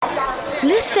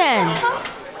Listen.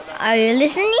 Are you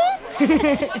listening?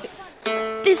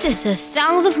 This is the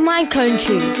sound of my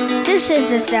country. This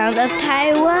is the sound of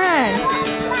Taiwan.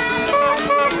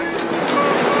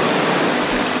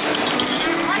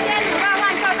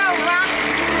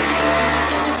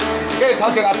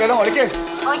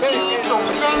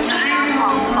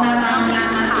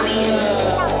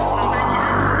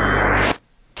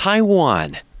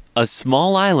 Taiwan, a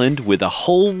small island with a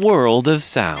whole world of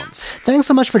sounds. Thanks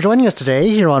so much for joining us today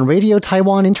here on Radio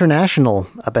Taiwan International.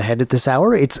 Up ahead at this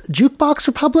hour, it's Jukebox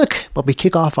Republic, but we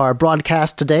kick off our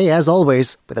broadcast today, as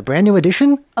always, with a brand new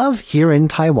edition of Here in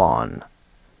Taiwan.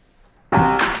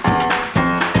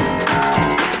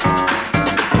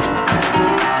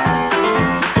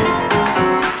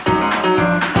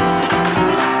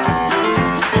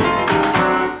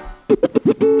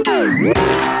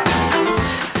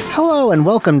 Hello and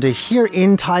welcome to Here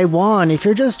in Taiwan. If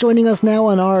you're just joining us now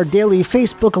on our daily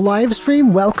Facebook live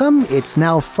stream, welcome. It's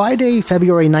now Friday,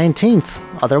 February 19th.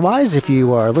 Otherwise, if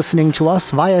you are listening to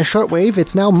us via shortwave,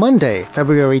 it's now Monday,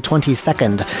 February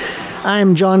 22nd.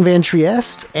 I'm John Van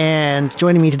Trieste, and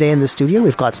joining me today in the studio,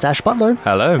 we've got Stash Butler.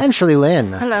 Hello. And Shirley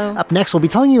Lin. Hello. Up next, we'll be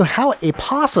telling you how a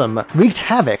possum wreaked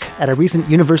havoc at a recent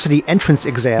university entrance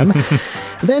exam.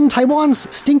 Then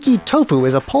Taiwan's stinky tofu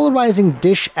is a polarizing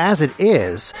dish as it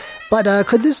is. But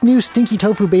could this new stinky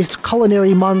tofu-based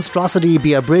culinary monstrosity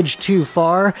be a bridge too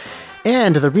far?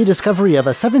 And the rediscovery of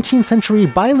a 17th century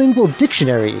bilingual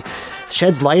dictionary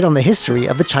sheds light on the history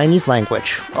of the Chinese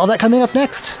language. All that coming up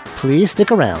next. Please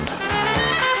stick around.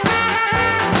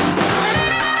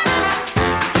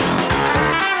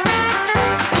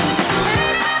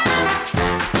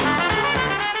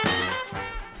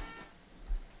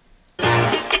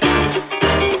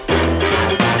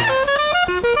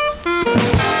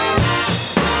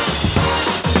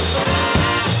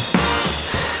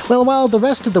 Well, while the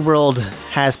rest of the world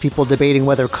has people debating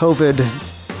whether COVID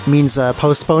means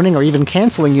postponing or even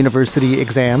canceling university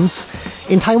exams,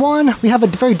 in Taiwan, we have a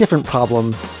very different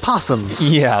problem. Possums.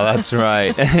 Yeah, that's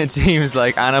right. It seems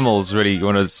like animals really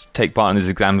want to take part in these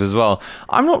exams as well.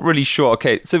 I'm not really sure.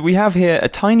 Okay, so we have here a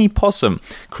tiny possum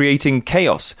creating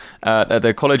chaos at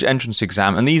the college entrance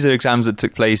exam. And these are exams that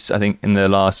took place, I think, in the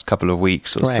last couple of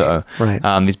weeks or so. Right.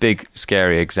 These big,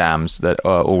 scary exams that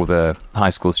all the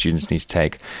high school students need to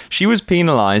take. She was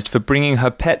penalized for bringing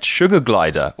her pet sugar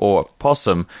glider, or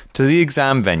possum, to the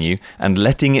exam venue and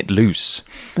letting it loose.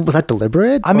 Was that deliberate?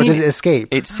 I mean, or did it escape?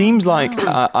 It seems like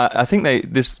I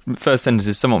think this first sentence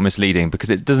is somewhat misleading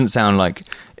because it doesn't sound like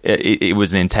it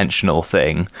was an intentional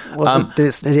thing.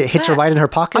 Did it hit her right in her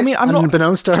pocket? I mean,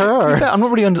 unbeknownst to her. Or? I'm not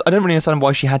really. I don't really understand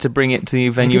why she had to bring it to the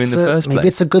venue in the first place. Maybe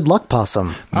it's a good luck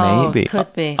possum. Maybe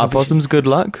could be. Are possums good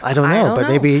luck? I don't know, but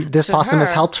maybe this possum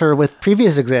has helped her with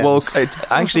previous exams. Well,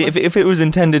 actually, if it was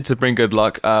intended to bring good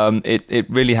luck, it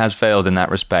really has failed in that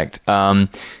respect.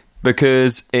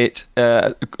 Because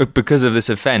because of this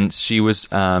offence, she was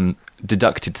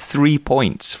deducted 3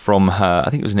 points from her. I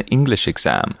think it was an English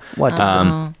exam. What?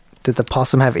 Did the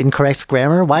possum have incorrect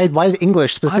grammar? Why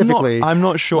English specifically? I'm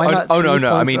not sure. Why not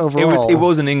no. I mean, overall? it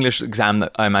was an English exam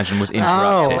that I imagine was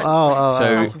interrupted.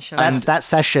 So that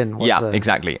session was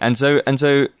exactly. And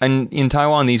in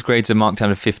Taiwan, these grades are marked out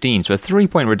of 15. So a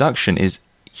 3-point reduction is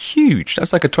huge.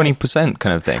 That's like a 20%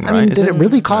 kind of thing, right? I mean, did it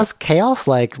really cause chaos?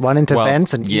 Like run into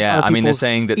vents and they're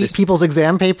saying that eat people's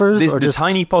exam papers? The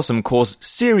tiny possum caused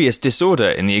serious disorder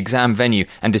in the exam venue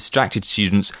and distracted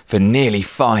students for nearly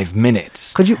 5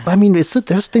 minutes. Could you? I mean,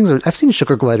 there's things. I've seen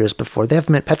sugar gliders before. They have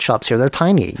them at pet shops here. They're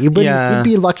tiny. You'd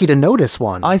be lucky to notice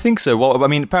one. I think so. Well, I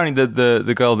mean, apparently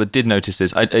the girl that did notice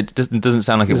this, it doesn't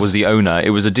sound like it was the owner. It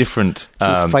was a different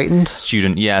frightened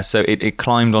student. Yeah, so it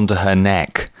climbed onto her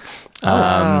neck.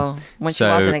 When she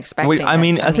wasn't expecting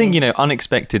I think,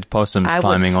 unexpected possums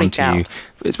climbing onto you.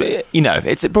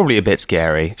 It's probably a bit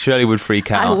scary. Shirley would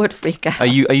freak out. I would freak out. Are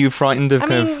you frightened of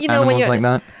animals like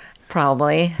that?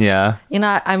 Probably. Yeah. When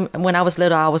I was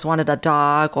little, I always wanted a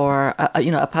dog or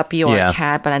a puppy or a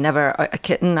cat, but a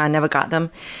kitten. I never got them.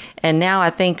 And now I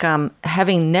think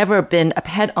having never been a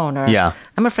pet owner,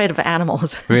 I'm afraid of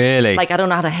animals. Really? Like I don't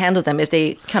know how to handle them if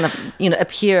they kind of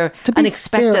appear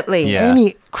unexpectedly. Fair,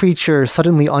 any creature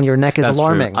suddenly on your neck is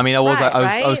alarming. True. I mean, I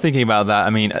was thinking about that.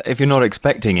 I mean, if you're not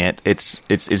expecting it, it's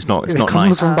not comes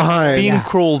nice. From behind. Being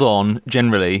crawled on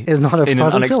generally is not in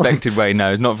an unexpected feeling. way.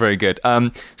 No, it's not very good.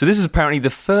 So this is apparently the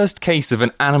first case of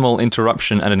an animal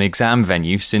interruption at an exam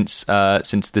venue since the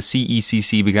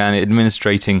CECC began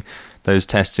administrating those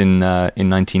tests in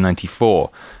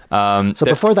 1994. So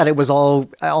before that, it was all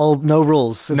no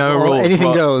rules. Rules.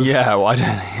 Anything goes. Yeah, well, I don't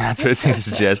think that's what it seems to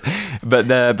suggest. But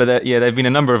there've been a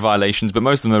number of violations, but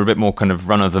most of them are a bit more kind of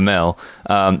run-of-the-mill.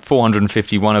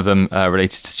 451 of them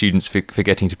related to students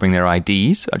forgetting to bring their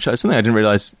IDs, which is something I didn't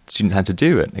realise students had to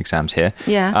do at exams here.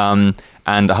 Yeah.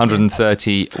 And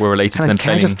 130 were related to them Can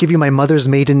failing... I just give you my mother's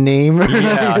maiden name?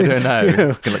 Yeah, I don't know.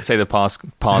 You can say the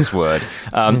password.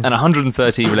 And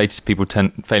 130 related to people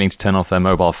failing to turn off their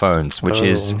mobile phones, which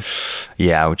is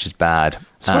bad.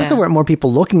 Surprised there weren't more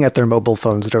people looking at their mobile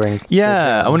phones during.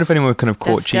 Yeah, I wonder if anyone kind of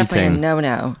caught cheating. That's definitely a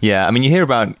no-no. Yeah, I mean, you hear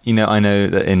about, I know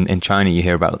that in China you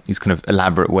hear about these kind of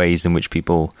elaborate ways in which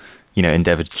people,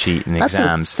 endeavor to cheat in exams.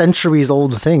 That's a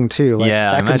centuries-old thing, too.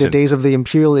 Back in the days of the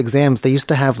imperial exams, they used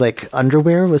to have,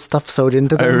 underwear with stuff sewed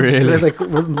into them. Oh, really?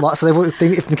 So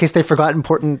in case they forgot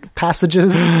important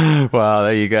passages. Well,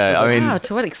 there you go. I mean... Wow,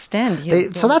 to what extent?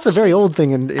 So that's a very old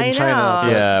thing in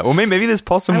China. Yeah, well, maybe this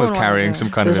possum was carrying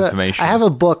some kind of information. I have a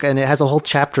book, and it has a whole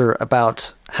chapter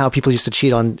about how people used to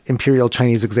cheat on imperial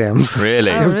Chinese exams.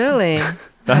 Really? Oh, really?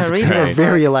 That's great.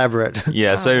 Very elaborate.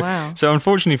 Yeah, so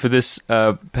unfortunately for this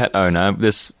pet owner,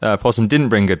 this possum didn't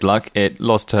bring good luck. It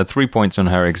lost her 3 points on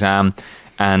her exam,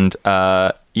 and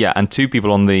and 2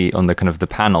 people on the kind of the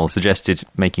panel suggested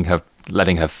letting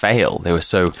her fail. They were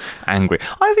so angry.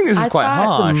 I think this is quite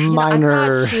harsh. I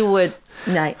thought she would.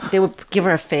 No, they would give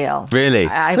her a fail. Really?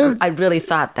 I really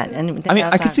thought that. And I mean,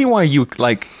 I could see why you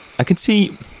I could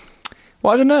see.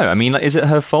 Well, I don't know. I mean, is it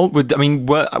her fault? What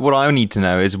I need to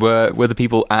know is were the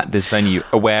people at this venue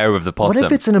aware of the possum?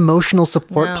 What if it's an emotional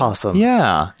support possum?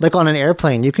 Yeah. Like on an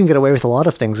airplane, you can get away with a lot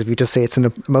of things if you just say it's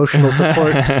an emotional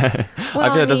support. I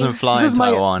feel it doesn't fly in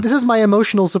Taiwan. This is my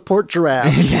emotional support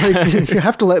giraffe. You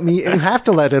have to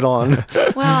let it on.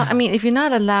 Well, I mean, if you're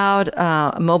not allowed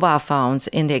mobile phones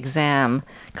in the exam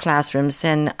classrooms,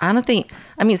 then I don't think...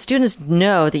 I mean, students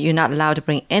know that you're not allowed to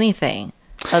bring anything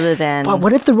other than... But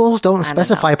what if the rules don't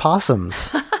specify possums?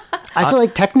 I feel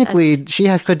like technically she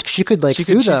could sue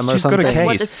them or something. That's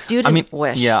what the student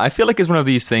wish. Yeah, I feel like it's one of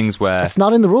these things where... It's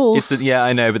not in the rules.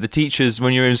 I know, but the teachers,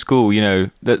 when you're in school,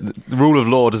 the rule of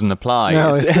law doesn't apply.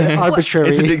 No, it's arbitrary.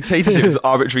 It's a dictatorship. It's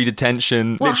arbitrary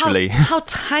detention, literally. How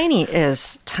tiny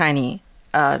is tiny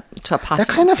to a possum?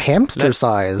 They're kind of hamster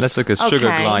size. Let's look at sugar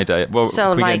glider. Well,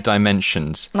 so we get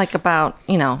dimensions. Like about,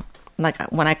 like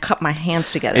when I cup my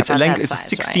hands together. It's it's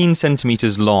 16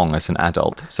 centimeters long as an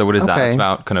adult. So what is that? It's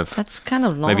about that's kind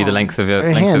of long. Maybe the length of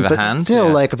a hand. But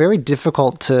still, very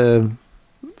difficult to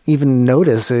even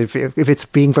notice if it's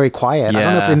being very quiet. Yeah. I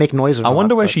don't know if they make noise or not. I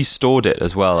wonder where she stored it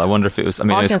as well. I wonder if it was...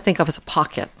 all I can think of is a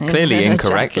pocket. Clearly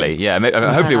incorrectly. Yeah,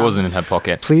 hopefully it wasn't in her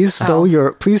pocket. Please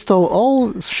stow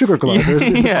all sugar gliders.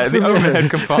 Yeah, the overhead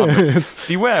compartments.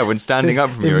 Beware when standing up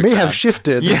from your exam. It may have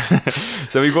shifted. Yeah.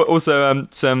 So we've got also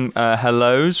some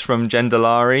hellos from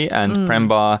Jendalari and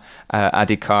Prembar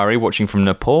Adhikari watching from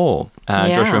Nepal.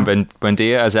 Joshua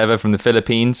Buendia, as ever, from the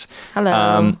Philippines.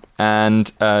 Hello.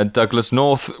 And Douglas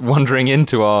North wandering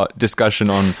into our discussion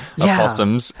on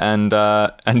opossums and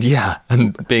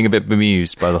being a bit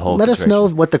bemused by the whole situation. Let us know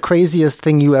what the craziest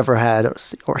thing you ever had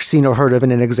or seen or heard of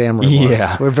in an exam room was.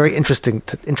 Yeah. We're very interested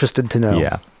to know.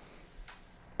 Yeah.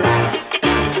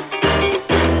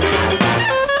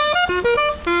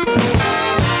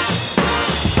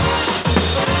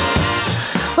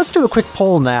 Let's do a quick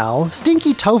poll now.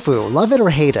 Stinky tofu, love it or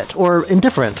hate it? Or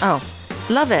indifferent? Oh,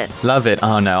 love it. Love it.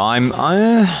 Oh no, I'm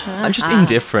just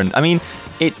indifferent. I mean,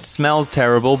 it smells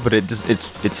terrible, but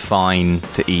it's fine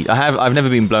to eat. I've never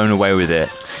been blown away with it.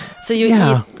 So you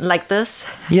eat like this?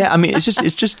 Yeah, I mean, it's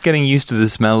just getting used to the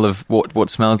smell of what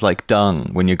smells like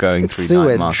dung when you're going through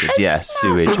night markets. Yeah,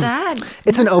 sewage. Bad.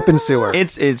 It's an open sewer.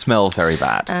 It smells very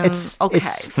bad.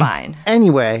 It's fine.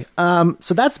 Anyway,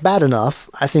 so that's bad enough.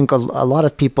 I think a lot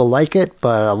of people like it,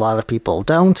 but a lot of people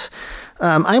don't.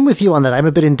 I'm with you on that. I'm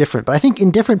a bit indifferent, but I think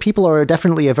indifferent people are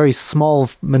definitely a very small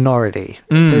minority.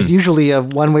 There's usually a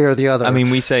one way or the other. I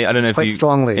mean, we say, I don't know if quite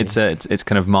strongly. It's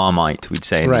kind of Marmite, we'd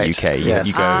say in the UK. Yes.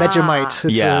 You go,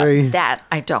 Vegemite. That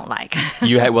I don't like.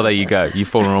 Well, there you go. You've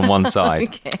fallen on one side.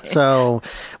 Okay. So,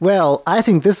 I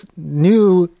think this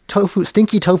new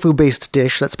stinky tofu-based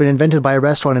dish that's been invented by a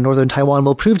restaurant in northern Taiwan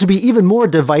will prove to be even more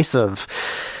divisive.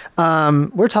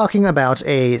 We're talking about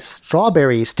a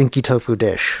strawberry stinky tofu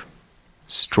dish.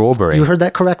 Strawberry. You heard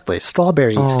that correctly.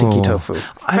 Strawberry stinky tofu.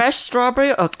 Fresh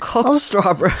strawberry or cooked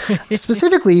strawberry?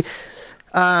 Specifically,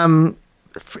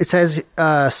 it says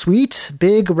sweet,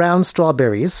 big, round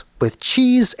strawberries with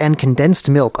cheese and condensed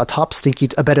milk atop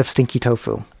a bed of stinky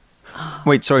tofu.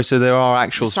 Wait, sorry. So there are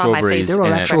actual strawberries. There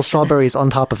are actual strawberries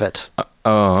on top of it.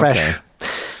 Fresh. Okay.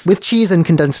 With cheese and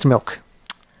condensed milk.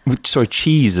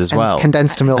 cheese as well.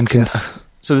 Condensed milk.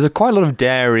 So there's quite a lot of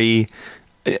dairy.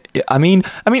 I mean,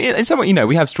 in some way,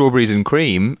 we have strawberries and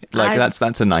cream. Like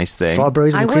that's a nice thing.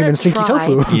 Strawberries and cream and stinky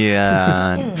tofu.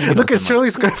 Yeah. Look,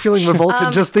 Shirley's feeling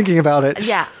revolted just thinking about it.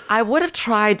 Yeah, I would have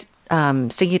tried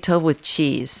stinky tofu with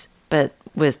cheese, but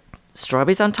with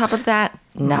strawberries on top of that,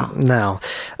 no. No.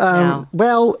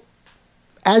 Well,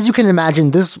 as you can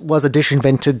imagine, this was a dish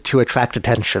invented to attract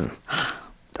attention.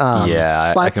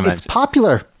 I but can imagine. It's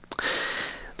popular.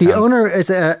 The owner is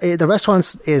the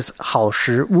restaurant is 好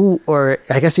食屋, or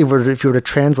I guess if you were to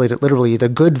translate it literally, the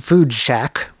Good Food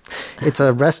Shack. It's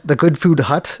the Good Food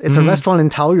Hut. It's a restaurant in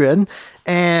Taoyuan,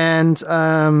 and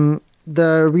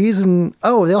the reason.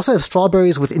 Oh, they also have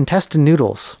strawberries with intestine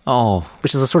noodles. Oh,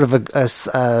 which is a sort of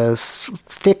a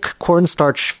thick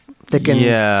cornstarch thickened.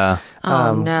 Yeah.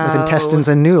 With intestines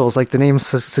and noodles, like the name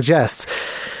suggests.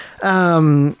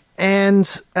 And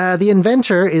the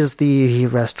inventor is the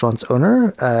restaurant's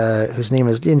owner, whose name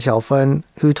is Lin Xiaofen,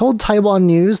 who told Taiwan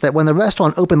News that when the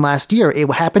restaurant opened last year, it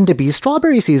happened to be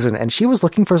strawberry season, and she was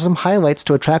looking for some highlights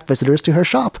to attract visitors to her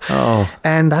shop. Oh.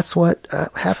 And that's what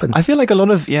happened. I feel like a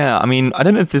lot of, I mean, I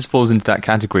don't know if this falls into that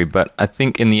category, but I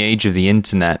think in the age of the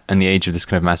internet and the age of this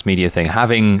kind of mass media thing,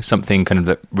 having something kind of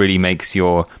that really makes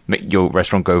your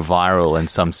restaurant go viral in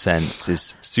some sense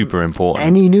is super important.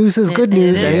 Any news is good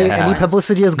news. Any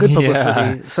publicity is good publicity.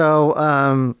 Yeah.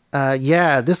 So,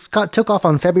 this took off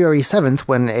on February 7th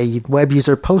when a web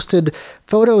user posted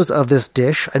photos of this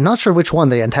dish. I'm not sure which one,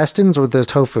 the intestines or the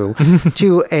tofu,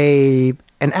 to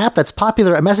an app that's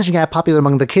popular, a messaging app popular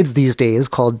among the kids these days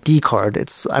called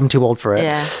Dcard. I'm too old for it.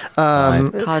 Yeah.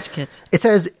 College kids. It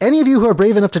says, any of you who are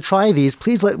brave enough to try these,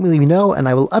 please let me know, and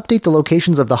I will update the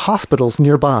locations of the hospitals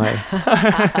nearby.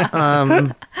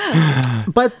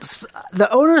 But the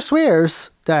owner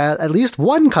swears that at least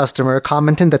one customer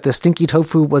commented that the stinky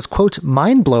tofu was, quote,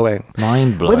 mind-blowing.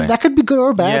 Mind-blowing. That could be good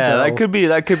or bad, though. that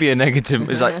could be a negative.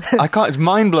 It's like, it's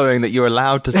mind-blowing that you're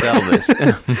allowed to sell this.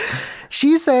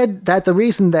 She said that the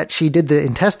reason that she did the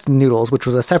intestine noodles, which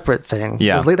was a separate thing,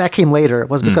 that came later,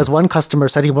 was because one customer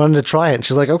said he wanted to try it. And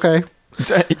she's like, okay.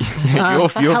 your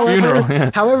funeral.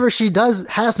 However, she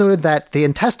has noted that the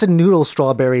intestine noodle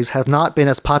strawberries have not been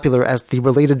as popular as the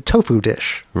related tofu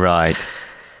dish. Right.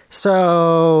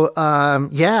 So,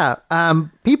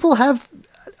 people have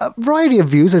a variety of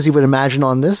views, as you would imagine,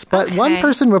 on this. But one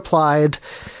person replied,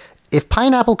 if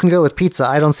pineapple can go with pizza,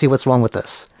 I don't see what's wrong with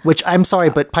this. Which, I'm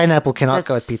sorry, but pineapple cannot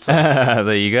go with pizza.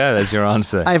 There you go. That's your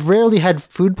answer. I've rarely had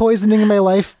food poisoning in my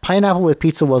life. Pineapple with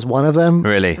pizza was one of them.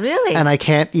 Really? And I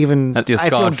can't even... I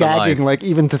feel gagging,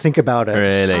 even to think about it.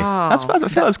 Really? I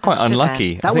feel that's quite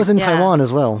unlucky. That was in Taiwan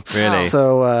as well. Really?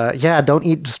 So, don't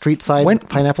eat street-side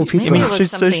pineapple pizza. Maybe it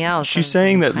was something else. She's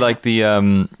saying that, like,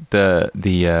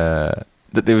 that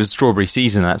there was strawberry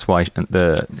season. That's why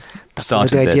the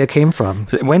idea came from.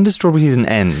 When does strawberry season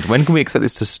end? When can we expect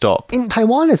this to stop? In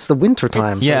Taiwan, it's the winter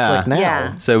time. So it's like now.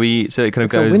 Yeah. So it kind of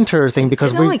goes. It's a winter thing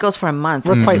because it only goes for a month.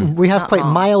 We have quite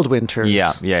mild winters.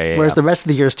 Yeah. Whereas the rest of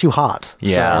the year is too hot.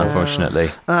 Yeah, unfortunately.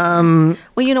 Well,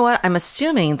 you know what? I'm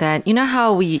assuming that you know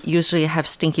how we usually have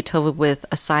stinky tofu with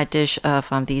a side dish of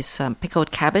these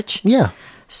pickled cabbage. Yeah.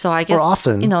 So I guess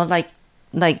often,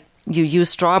 like you use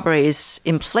strawberries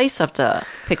in place of the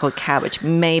pickled cabbage,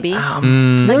 maybe.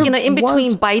 In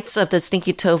between bites of the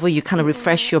stinky tofu, you kind of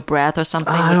refresh your breath or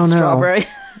something with strawberry.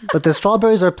 But the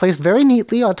strawberries are placed very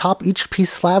neatly on top each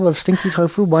slab of stinky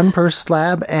tofu, one per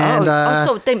slab. And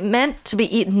so they meant to be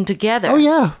eaten together. Oh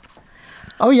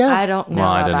yeah. I don't know. Well,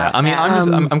 I don't know. I mean,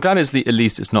 I'm glad at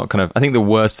least it's not kind of. I think the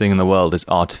worst thing in the world is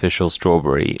artificial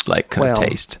strawberry of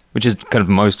taste, which is kind of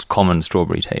most common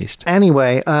strawberry taste.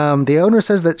 Anyway, the owner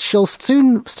says that she'll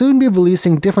soon be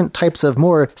releasing different types of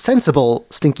more sensible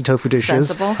stinky tofu dishes,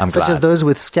 such as those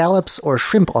with scallops or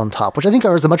shrimp on top, which I think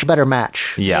is a much better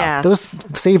match. Yeah, those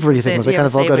savory things, they kind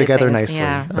of all go together nicely.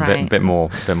 Yeah, right. A bit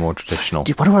more traditional.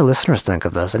 What do our listeners think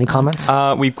of this? Any comments?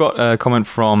 We've got a comment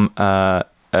from.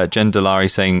 Jen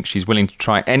Delari saying she's willing to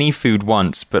try any food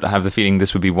once, but I have the feeling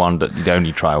this would be one that you'd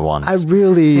only try once. I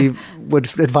really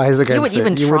would advise against it. You would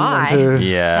even try.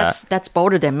 Yeah. That's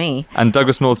bolder than me. And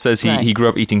Douglas North says he grew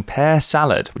up eating pear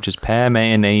salad, which is pear,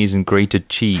 mayonnaise, and grated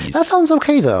cheese. That sounds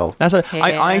okay, though.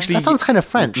 I actually... That sounds kind of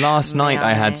French. Last night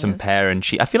I had some pear and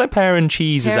cheese. I feel like pear and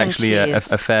cheese is actually a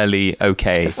fairly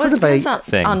okay thing. It depends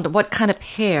on what kind of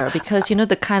pear, because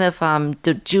the kind of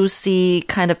the juicy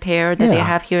kind of pear that they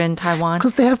have here in Taiwan.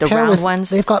 Because they have pear with ones.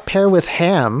 They've got pear with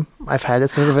ham. I've had it.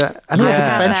 Sort of I don't know if it's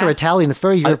French or Italian. It's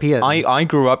very European. I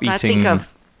grew up eating. I think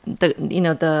of the.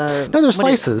 No, they're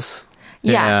slices.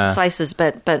 Slices.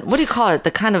 But what do you call it?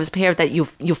 The kind of pear that you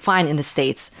find in the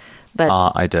States. But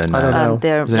I don't know.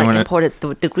 They're like imported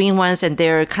the green ones, and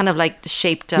they're kind of like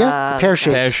shaped.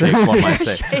 Pear-shaped. Pear-shaped, one might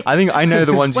say. I think I know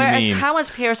the ones you mean. Whereas Taiwan's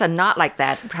pears are not like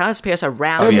that. Taiwan's pears are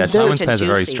round. Oh yeah, Taiwan's pears are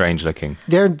very strange looking.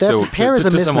 Pear is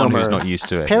a misnomer. To someone who's not used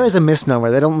to it. Pear is a misnomer.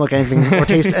 They don't look anything or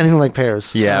taste anything like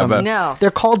pears. Yeah, but no,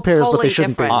 they're called pears, totally but they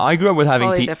shouldn't different. be. I grew up with having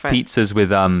Totally pizzas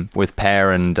with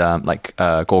pear and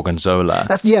gorgonzola.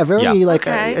 That's very like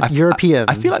European.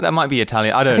 I feel like that might be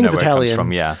Italian. I don't know where Italian. it comes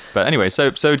from. Yeah, but anyway,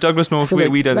 so Douglas North,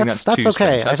 we don't think that's too okay.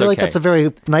 strange. I feel like that's a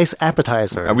very nice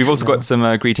appetizer. We've also got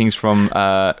some greetings from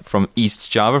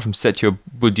East Java, from Setio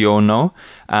Budiono,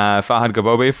 Fahad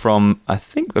Gabobe from I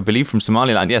believe from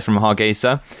Somaliland. Yeah, from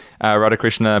Hargeisa,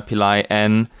 Radhakrishna Pillai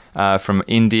N from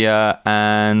India,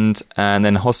 and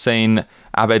then Hossein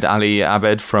Abed Ali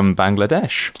Abed from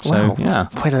Bangladesh. So wow. yeah,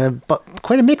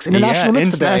 quite a mix, international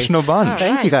mix today. International bunch.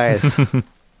 Thank you guys.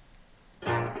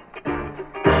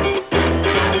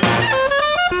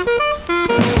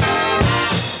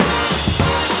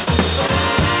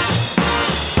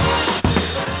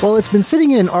 Well, it's been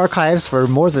sitting in archives for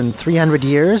more than 300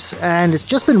 years, and it's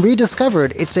just been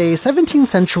rediscovered. It's a 17th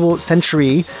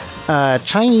century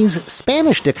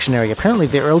Chinese-Spanish dictionary, apparently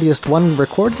the earliest one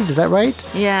recorded, is that right?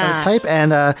 Yeah. Of its type,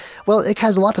 and, it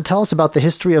has a lot to tell us about the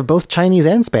history of both Chinese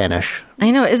and Spanish.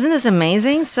 I know, isn't this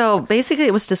amazing? So basically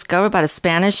it was discovered by the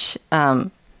Spanish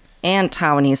and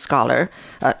Taiwanese scholar,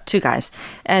 two guys.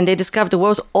 And they discovered the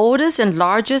world's oldest and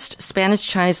largest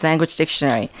Spanish-Chinese language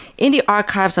dictionary in the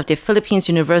archives of the Philippines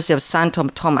University of Santo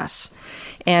Tomas.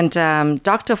 And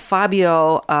Dr.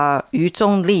 Fabio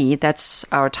Yuzhong Li, that's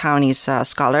our Taiwanese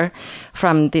scholar,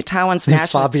 from the Taiwan's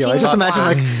National Fabio. I just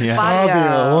imagine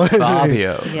Fabio.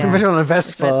 Yeah. Imagine on a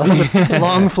Vespa with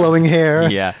long flowing hair,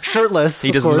 shirtless.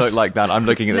 He doesn't look like that. I'm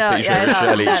looking at the picture of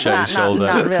Shirley's shoulder.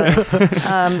 Not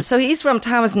really. So he's from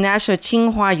Taiwan's National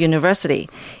Tsinghua University.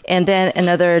 And then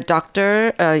another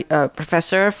doctor,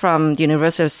 professor from the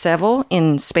University of Seville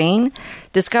in Spain,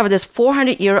 discovered this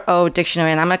 400-year-old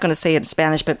dictionary. And I'm not going to say it in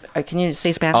Spanish, but can you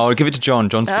say Spanish? Oh, give it to John.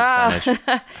 John speaks Spanish.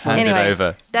 Hand it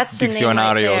over. That's the name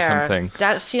right there. or something.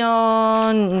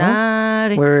 Diccionario.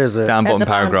 Where is it? Down bottom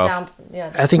paragraph.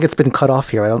 I think it's been cut off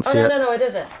here. I don't see it. No, it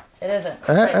isn't. It isn't. It's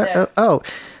right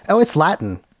it's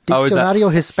Latin.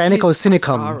 Diccionario Hispanico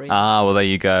Sinicum. Ah, well, there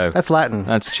you go. That's Latin.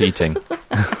 That's cheating.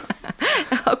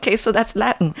 Okay, so that's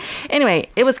Latin. Anyway,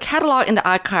 it was cataloged in the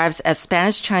archives as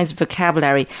Spanish-Chinese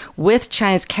vocabulary with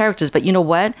Chinese characters. But you know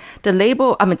what? The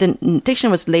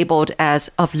dictionary was labeled as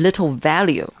of little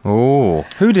value. Oh,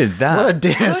 who did that? What a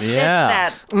diss. Who did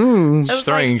that?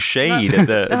 Throwing shade at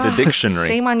the dictionary.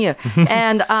 Shame on you.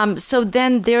 And so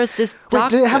then there's this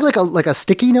doctor. Did it have like a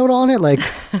sticky note on it? Like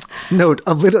note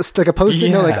of little, like a post-it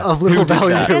note, like of little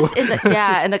value. In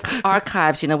the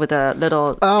archives, with a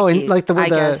little. Oh, and like I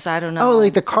guess I don't know. Oh,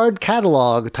 like the card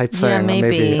catalog type thing. Yeah,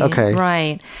 maybe. Okay.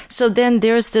 Right. So then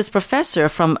there's this professor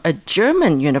from a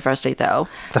German university, though.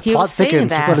 The plot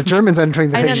thickens. You've got a German's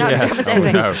entering the picture. Germans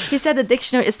entering. No. He said the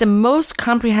dictionary is the most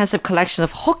comprehensive collection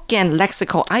of Hokkien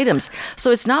lexical items.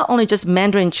 So it's not only just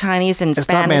Mandarin, Chinese, and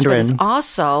Spanish, but it's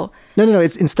also... No.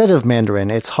 It's instead of Mandarin.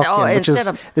 It's Hokkien, which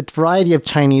is the variety of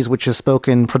Chinese which is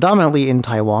spoken predominantly in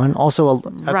Taiwan, also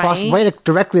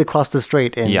directly across the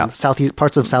strait in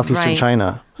parts of southeastern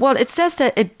China. Well, it says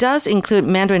that it does include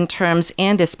Mandarin terms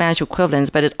and their Spanish equivalents,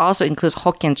 but it also includes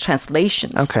Hokkien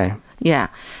translations. Okay. Yeah.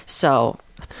 So...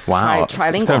 Wow,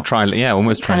 trilingual. It's kind of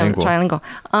almost trilingual.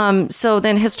 Trilingual. So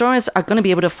then historians are going to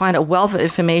be able to find a wealth of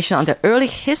information on the early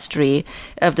history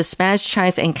of the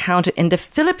Spanish-Chinese encounter in the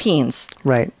Philippines.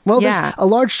 Right. Well, there's a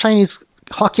large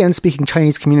Hokkien-speaking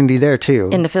Chinese community there, too.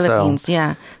 In the Philippines,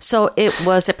 So it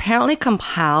was apparently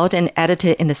compiled and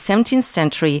edited in the 17th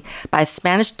century by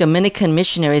Spanish Dominican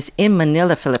missionaries in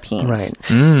Manila, Philippines.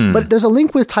 Right. But there's a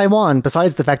link with Taiwan,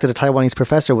 besides the fact that a Taiwanese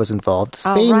professor was involved.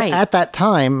 Spain, at that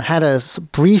time, had a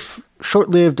brief,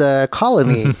 short-lived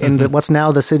colony in what's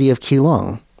now the city of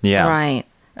Keelung. Yeah. Right.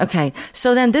 Okay.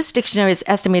 So then this dictionary is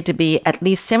estimated to be at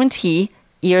least 70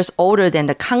 years older than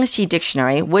the Kangxi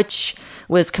Dictionary, which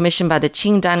was commissioned by the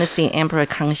Qing Dynasty Emperor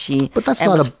Kangxi. But that's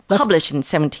published in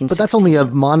 1760. But that's only a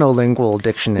monolingual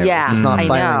dictionary. Yeah, it's not I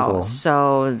bilingual. know.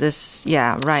 So this,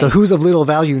 right. So who's of little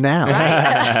value now?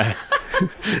 Right.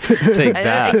 Take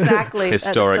that, exactly.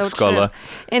 historic scholar. True.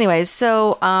 Anyway,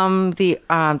 so the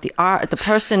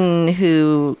person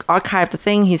who archived the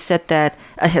thing, he said that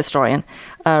a historian,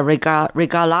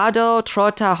 Regalado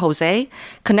Trota Jose,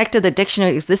 connected the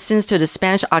dictionary existence to the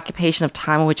Spanish occupation of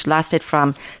Taiwan, which lasted from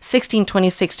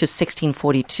 1626 to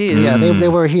 1642. Yeah, they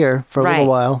were here for a little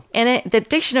while. And the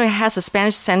dictionary has a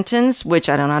Spanish sentence, which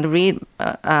I don't know how to read,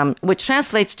 which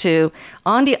translates to,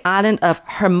 on the island of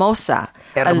Hermosa,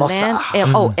 Hermosa.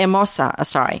 Hermosa,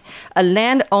 sorry. A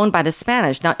land owned by the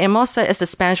Spanish. Now, Hermosa is the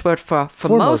Spanish word for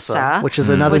Formosa, which is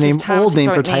another old name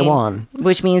for Taiwan.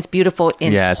 Which means beautiful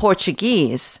in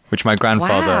Portuguese. Which my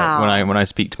grandfather, when I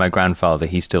speak to my grandfather,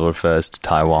 he still refers to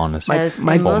Taiwan as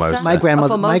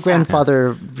Formosa. My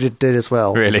grandfather did as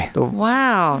well. Really?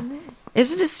 Wow.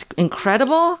 Isn't this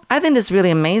incredible? I think this is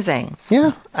really amazing.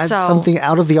 Yeah, something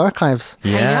out of the archives.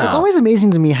 Yeah. It's always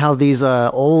amazing to me how these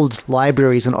old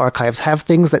libraries and archives have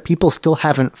things that people still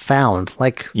haven't found.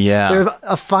 Like, they're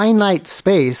a finite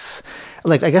space.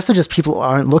 Like, I guess they're just people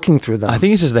aren't looking through them. I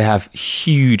think it's just they have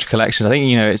huge collections. I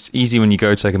think, it's easy when you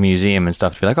go to like a museum and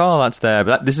stuff to be like, oh, that's there.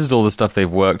 But this is all the stuff they've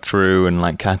worked through and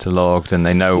like catalogued, and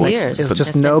they know what's... Is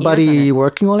just nobody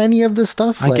working on any of this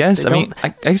stuff? I guess. I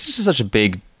guess it's just such a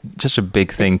big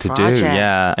thing to do,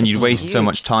 and you'd waste so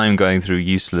much time going through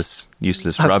useless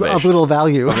rubbish of little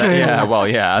value.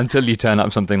 Until you turn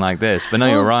up something like this. But no,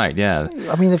 you're right.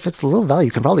 I mean, if it's a little value,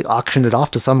 you can probably auction it off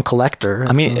to some collector.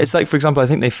 It's like, for example, I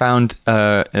think they found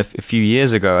a few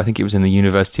years ago, I think it was in the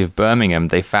University of Birmingham,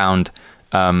 they found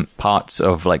parts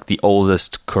of like the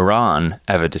oldest Quran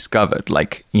ever discovered,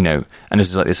 like, and this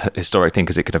is like this historic thing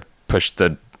because it could have pushed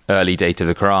the early date of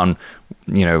the Quran,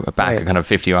 back a kind of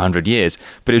 50 or 100 years,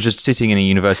 but it was just sitting in a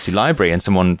university library, and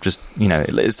someone just,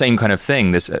 same kind of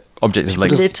thing. This object of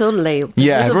like little value.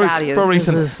 Probably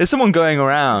there's someone going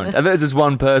around, and there's this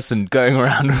one person going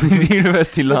around these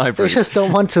university libraries. They just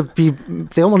don't want to be.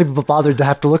 They don't want to be bothered to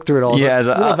have to look through it all. Yeah,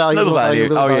 little value.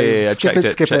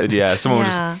 Skip it. Yeah, someone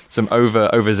just some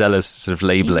overzealous sort of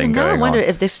labeling going on. I wonder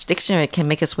if this dictionary can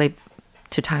make its way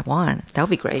to Taiwan. That would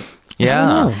be great.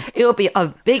 Yeah. It would be a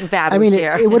big value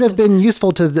here. It would have been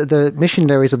useful to the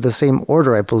missionaries of the same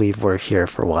order, I believe, were here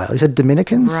for a while. You said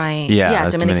Dominicans? Right.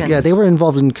 Yeah, Dominicans. Yeah, they were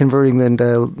involved in converting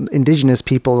the indigenous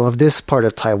people of this part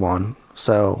of Taiwan.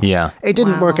 So it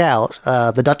didn't work out.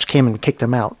 The Dutch came and kicked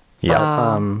them out.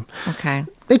 Yeah. Okay.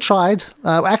 They tried.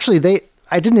 Actually,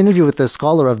 I did an interview with the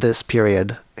scholar of this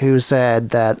period who said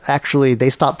that actually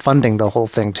they stopped funding the whole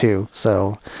thing too.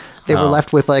 So... They were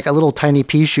left with like a little tiny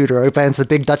pea shooter against a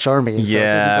big Dutch army. So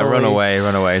run away.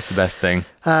 It's the best thing.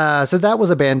 So that was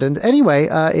abandoned. Anyway,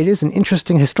 it is an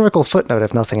interesting historical footnote,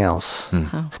 if nothing else.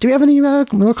 Do you have any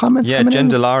more comments? Yeah, Jen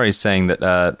Delari is saying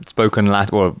that spoken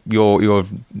Latin, or you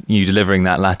delivering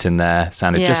that Latin there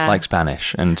sounded just like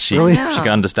Spanish, and she can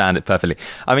understand it perfectly.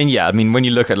 When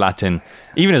you look at Latin,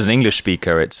 even as an English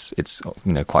speaker, it's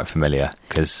quite familiar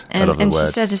because a lot of the words. And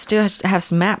she said you still have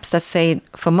some maps that say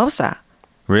Formosa.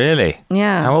 Really?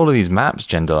 Yeah. How old are these maps,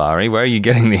 Jen Delari? Where are you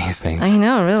getting these things? I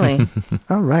know, really.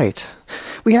 All right.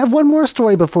 We have one more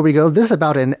story before we go. This is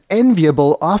about an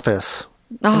enviable office.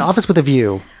 An office with a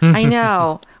view. I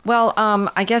know. Well,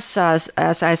 I guess as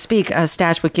I speak,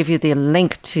 Stash would give you the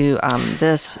link to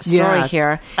this story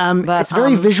here. But, it's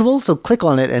very visual, so click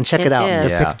on it and check it out.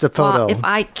 The photo. Well, if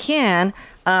I can...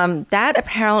 that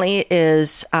apparently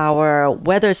is our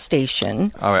weather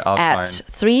station at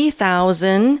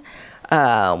 3,000...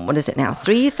 what is it now?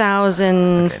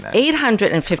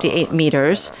 3,858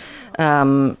 meters,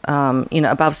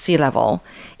 above sea level.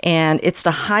 And it's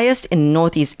the highest in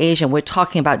Northeast Asia. We're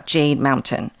talking about Jade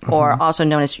Mountain, or also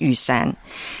known as Yushan.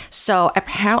 So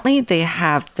apparently they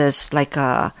have this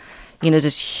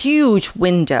this huge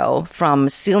window from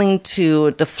ceiling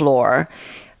to the floor,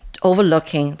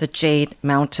 overlooking the Jade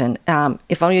Mountain.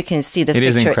 If only you can see this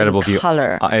picture incredible in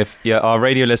color. Our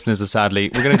radio listeners are sadly,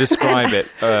 we're going to describe it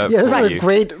this is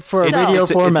great for a radio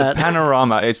format. It's a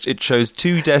panorama. It shows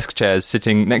two desk chairs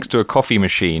sitting next to a coffee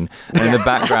machine. And in the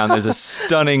background, there's a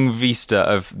stunning vista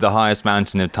of the highest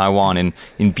mountain of Taiwan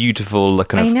in beautiful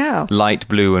light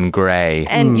blue and gray.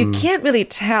 And you can't really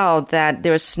tell that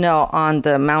there's snow on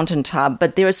the mountaintop,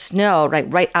 but there's snow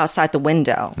right outside the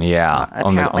window. Yeah,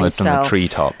 on the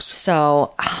treetops.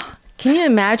 So, can you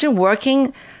imagine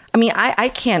working?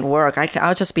 I can't work.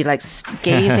 I'll just be like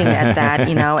gazing at that,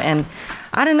 and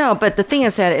I don't know. But the thing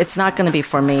is that it's not going to be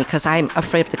for me because I'm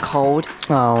afraid of the cold.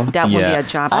 Oh, that would be a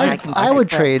job that I can do. I would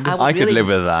trade. I could live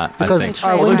with that. Because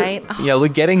I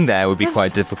think. Getting there would be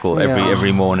quite difficult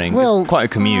every morning. Well, it's quite a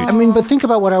commute. But think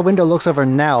about what our window looks over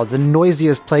now, the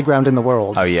noisiest playground in the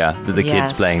world. Oh yeah, the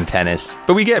kids playing tennis.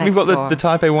 But we've got the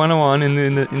Taipei 101 in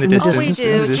the distance. Oh, we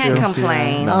do. Can't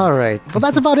complain. Yeah. All right. Well,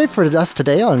 that's about it for us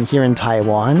today on Here in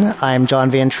Taiwan. I'm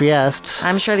John Van Trieste.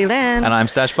 I'm Shirley Lin. And I'm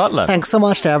Stash Butler. Thanks so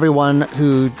much to everyone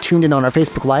who tuned in on our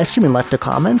Facebook live stream and left a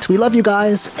comment. We love you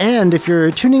guys. And if you're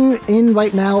tuning in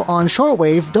right now on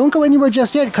shortwave, don't go anywhere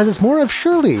just yet because it's more of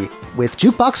Shirley with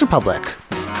Jukebox Republic.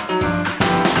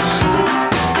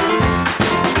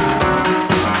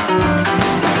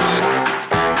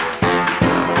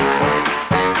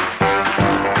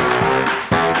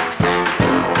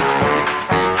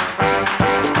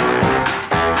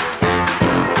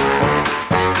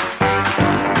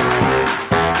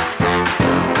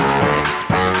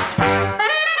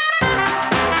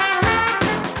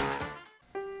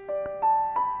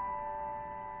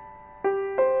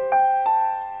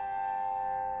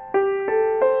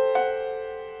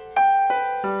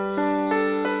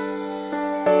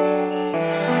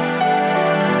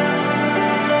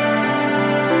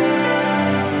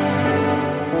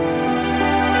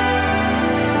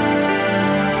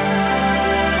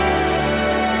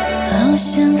 You've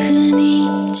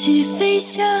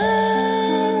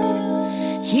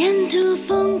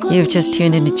just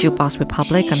tuned into Jukebox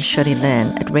Republic. I'm Shirley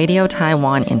Lin at Radio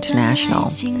Taiwan International.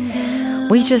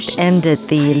 We just ended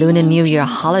the Lunar New Year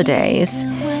holidays.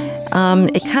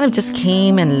 It kind of just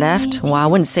came and left. Well, I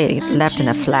wouldn't say it left in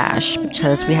a flash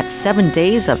because we had 7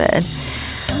 days of it,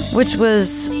 which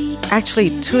was actually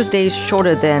 2 days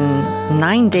shorter than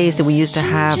 9 days that we used to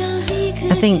have,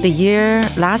 I think,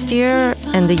 last year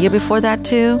and the year before that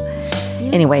too.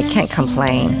 Anyway, can't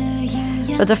complain.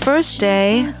 But the first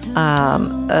day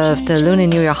of the Lunar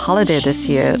New Year holiday this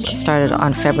year started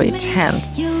on February 10th,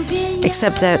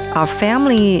 except that our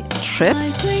family trip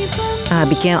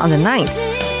began on the 9th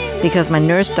because my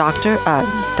nurse daughter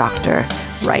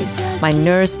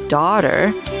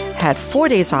had 4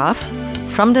 days off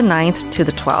from the 9th to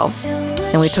the 12th,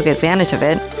 and we took advantage of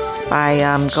it by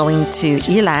going to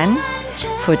Yilan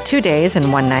for 2 days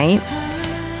and 1 night.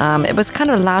 It was kind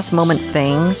of a last moment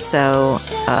thing, so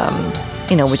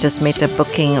we just made the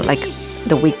booking like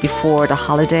the week before the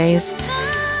holidays.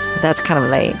 That's kind of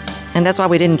late. And that's why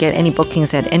we didn't get any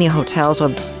bookings at any hotels or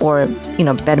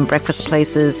bed and breakfast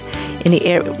places in the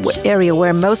area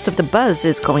where most of the buzz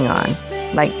is going on,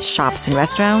 like shops and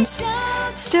restaurants.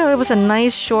 Still, it was a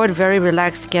nice, short, very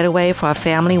relaxed getaway for our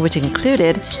family, which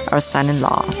included our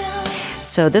son-in-law.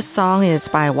 So this song is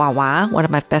by Wawa, one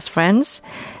of my best friends.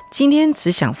 今天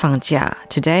只想放假.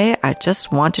 Today, I just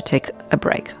want to take a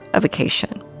break, a vacation.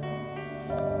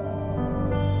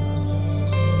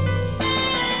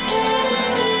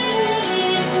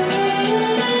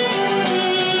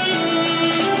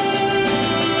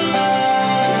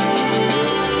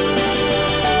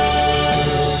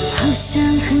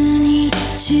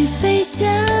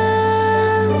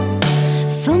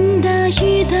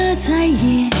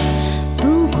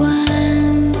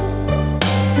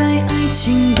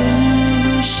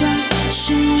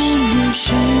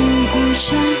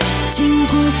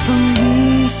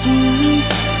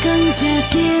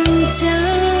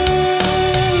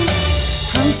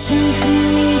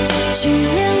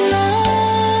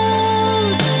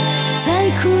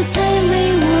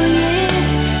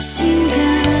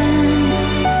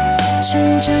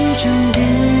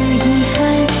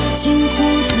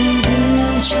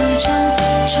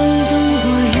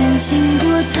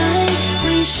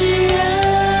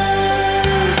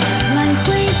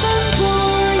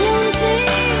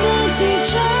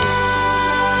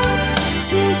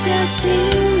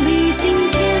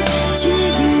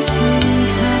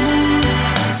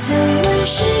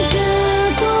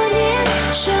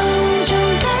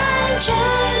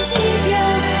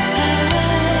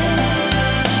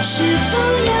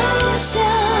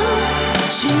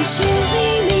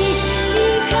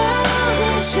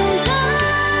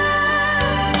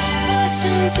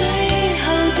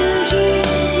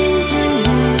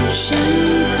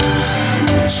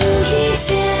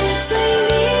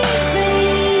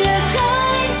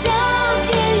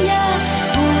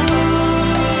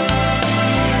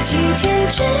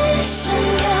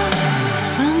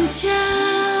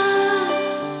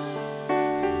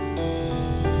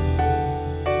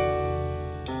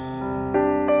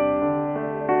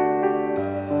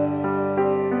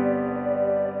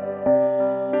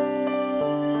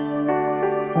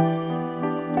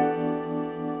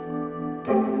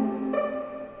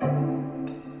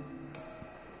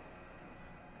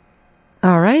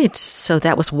 All right, so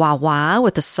that was Wawa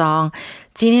with the song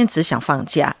今天只想放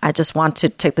假. I just want to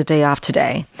take the day off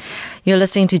today. You're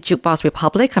listening to Jukebox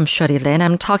Republic. I'm Shirley Lin.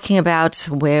 I'm talking about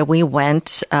where we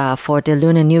went for the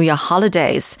Lunar New Year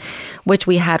holidays, which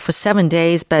we had for 7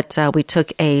 days, but we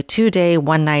took a 2-day,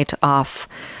 1 night off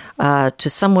to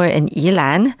somewhere in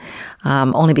Yilan,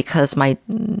 only because my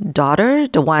daughter,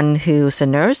 the one who's a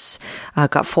nurse,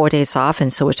 got 4 days off,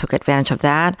 and so we took advantage of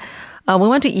that. We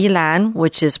went to Yilan,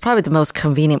 which is probably the most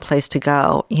convenient place to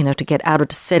go, to get out of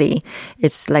the city.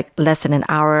 It's like less than an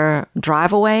hour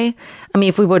drive away. I mean,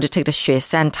 if we were to take the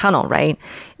Xueshan Tunnel, right?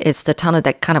 It's the tunnel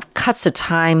that kind of cuts the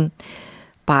time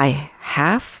by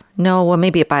half. No, well,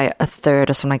 maybe by a third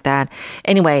or something like that.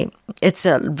 Anyway, it's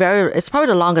probably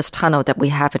the longest tunnel that we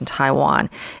have in Taiwan.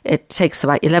 It takes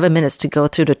about 11 minutes to go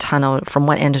through the tunnel from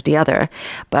one end to the other,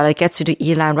 but it gets you to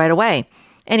Yilan right away.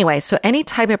 Anyway, so any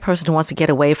type of person who wants to get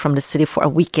away from the city for a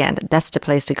weekend, that's the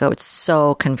place to go. It's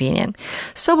so convenient.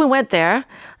 So we went there.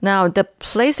 Now, the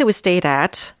place that we stayed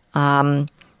at had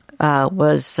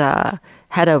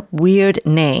a weird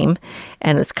name,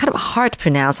 and it's kind of hard to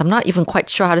pronounce. I'm not even quite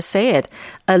sure how to say it.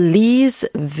 Aleez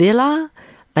Villa,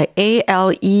 like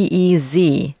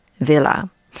Aleez Villa.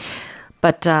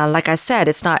 But like I said,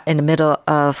 it's not in the middle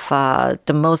of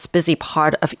the most busy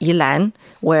part of Yilan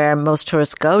where most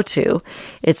tourists go to.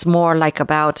 It's more like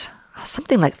about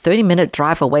something like 30-minute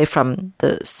drive away from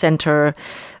the center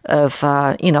of,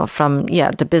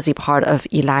 the busy part of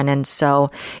Yilan. And so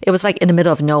it was like in the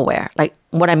middle of nowhere. Like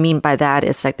what I mean by that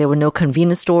is like there were no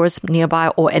convenience stores nearby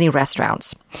or any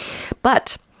restaurants.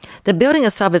 But the building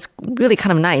itself is really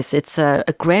kind of nice. It's a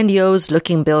grandiose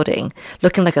looking building,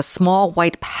 looking like a small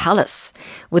white palace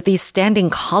with these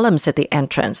standing columns at the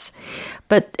entrance.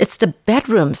 But it's the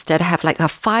bedrooms that have like a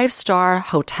 5-star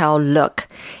hotel look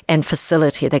and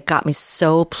facility that got me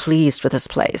so pleased with this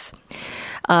place.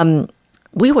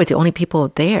 We were the only people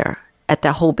there at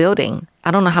that whole building.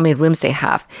 I don't know how many rooms they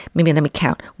have. Maybe let me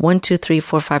count. 1, 2, 3,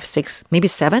 4, 5, 6, maybe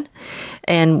 7.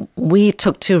 And we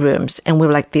took 2 rooms and we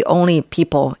were like the only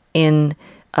people in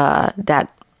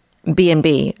that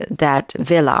B&B, that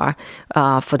villa,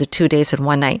 for the 2 days and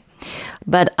 1 night.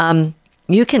 But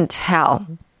you can tell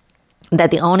that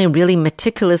the owner really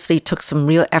meticulously took some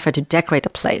real effort to decorate the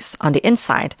place on the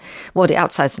inside. Well, the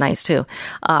outside is nice too.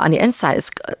 On the inside,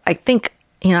 it's, I think,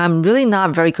 I'm really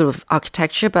not very good with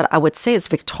architecture, but I would say it's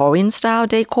Victorian style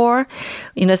decor,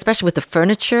 especially with the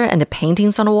furniture and the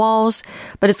paintings on the walls.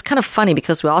 But it's kind of funny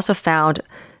because we also found,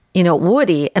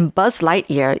 Woody and Buzz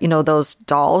Lightyear, those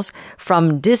dolls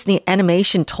from Disney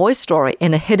animation Toy Story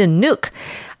in a hidden nook.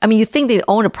 I mean, you think the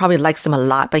owner probably likes them a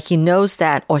lot, but he knows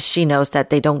that, or she knows that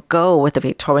they don't go with the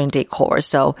Victorian decor.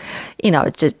 So,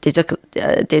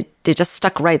 they just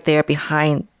stuck right there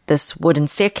behind this wooden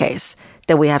staircase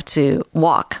that we have to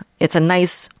walk. It's a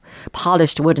nice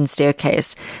polished wooden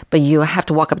staircase, but you have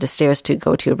to walk up the stairs to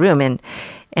go to your room.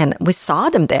 And we saw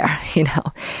them there,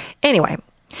 Anyway,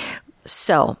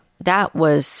 so that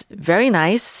was very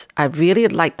nice. I really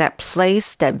liked that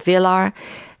place, that villa.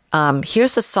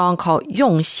 Here's a song called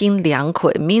用心良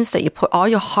苦. It means that you put all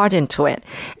your heart into it.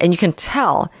 And you can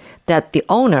tell that the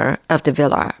owner of the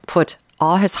villa put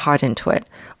all his heart into it,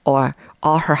 or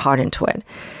all her heart into it.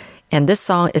 And this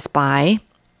song is by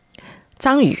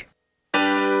Zhang Yu.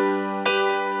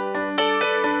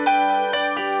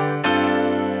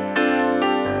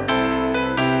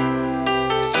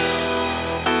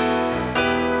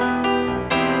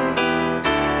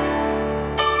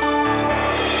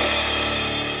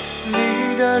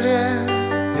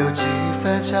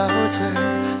 憔悴，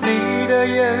你的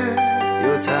眼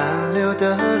有残留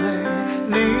的泪，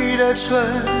你的唇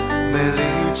美丽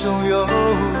中有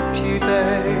疲惫。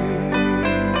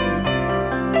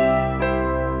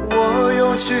我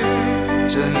用去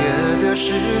整夜的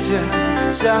时间，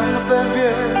想分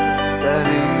辨在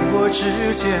你我之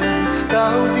间，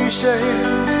到底谁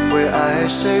会爱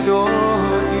谁多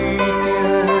一点。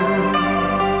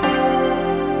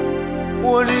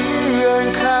我宁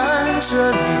愿看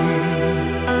着你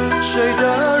睡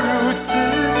得如此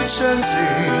沉静，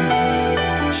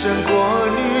胜过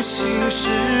你心事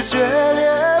决裂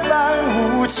般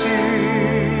无情。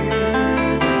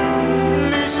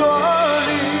你说你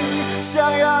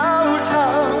想要逃，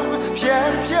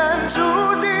偏偏注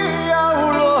定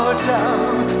要落脚，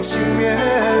情灭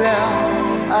了，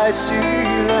爱熄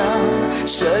了，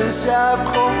剩下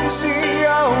空心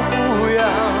要不要？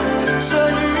春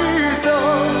已走，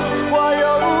花又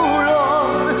落，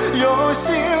用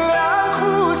心良苦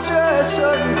却成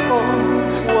空。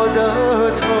我的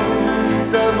痛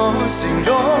怎么形容？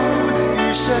一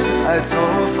生爱错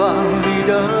放你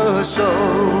的手。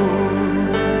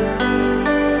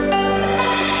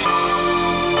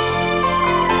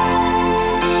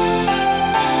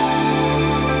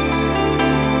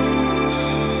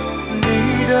你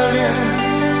的脸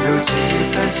有几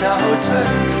分憔悴，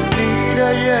你的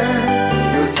眼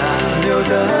有残留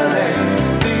的泪，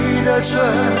你的唇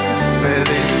美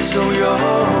丽中有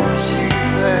疲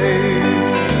惫。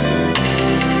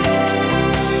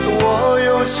我用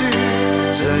去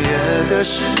整夜的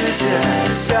时间，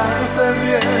想分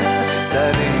辨在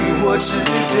你我之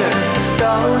间，到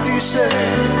底谁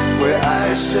会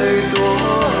爱谁多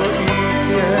一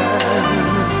点。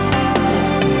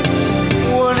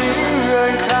我宁愿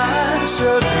看着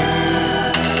你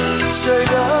睡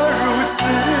得如此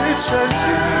沉静，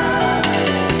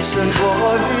胜过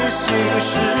你心事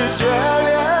决裂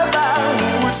般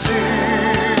无情。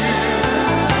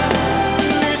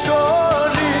你说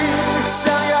你想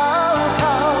要逃，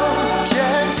偏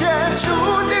偏注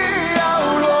定要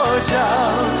落脚，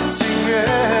情灭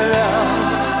了，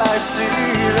爱熄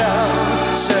了，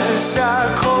剩下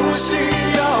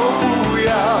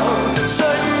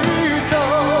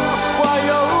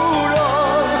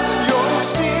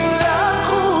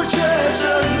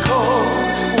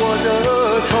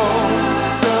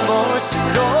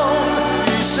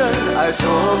爱错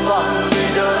放你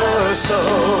的手。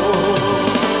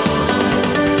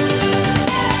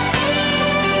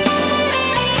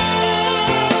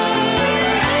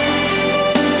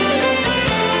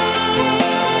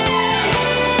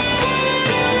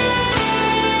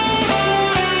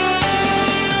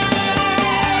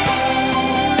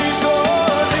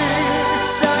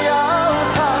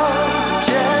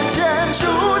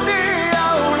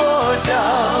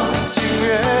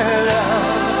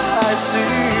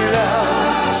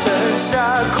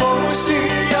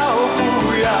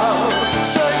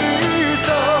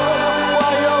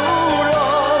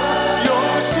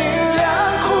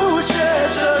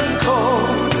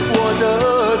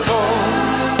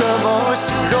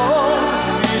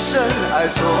爱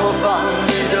错放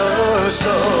你的手，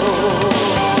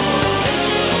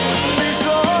你说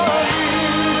你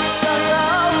想要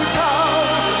逃，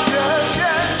偏偏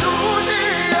注定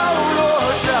要落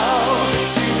脚，情灭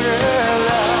了，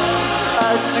爱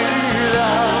熄了，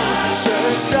剩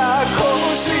下空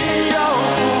隙要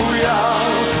不要？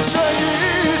春雨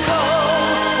走，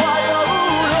花又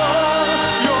落，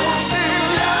用尽两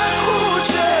苦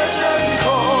却成空，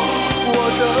我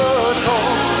的痛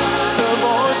怎么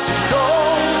形容？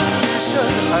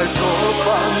爱错放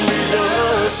你的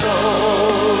手，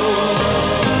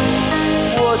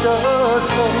我的痛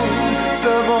怎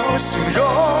么形容？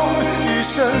一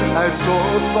生爱错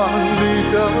放你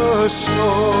的手。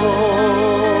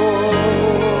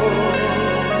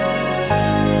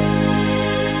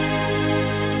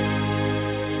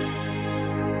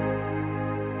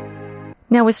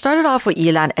Now, we started off with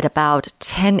Yilan at about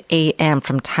 10 a.m.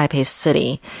 from Taipei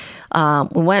City.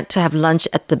 We went to have lunch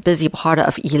at the busy part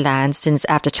of Yilan since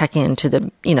after checking into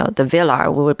the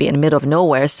villa, we would be in the middle of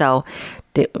nowhere, so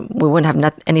we wouldn't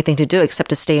have anything to do except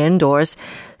to stay indoors.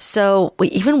 So we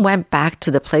even went back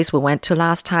to the place we went to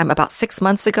last time about 6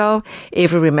 months ago.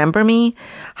 If you remember me,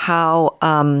 how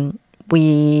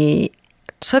we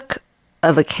took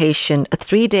a vacation, a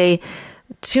 3-day,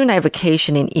 2-night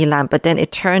vacation in Yilan, but then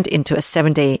it turned into a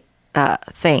 7-day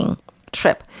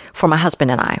trip for my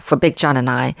husband and I, for Big John and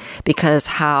I, because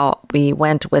how we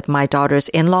went with my daughter's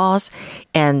in-laws,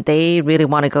 and they really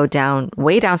want to go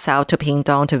way down south to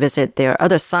Pingdong to visit their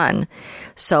other son.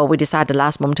 So we decided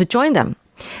last moment to join them.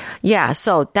 Yeah,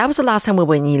 so that was the last time we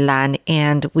were in Yilan,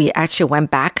 and we actually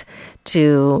went back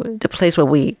to the place where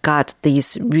we got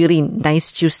these really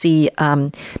nice, juicy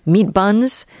meat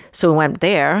buns. So we went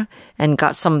there and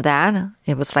got some of that.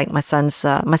 It was like my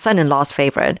son-in-law's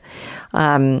favorite.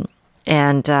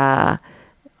 And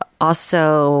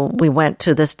also, we went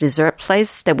to this dessert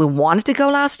place that we wanted to go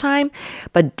last time,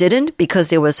 but didn't because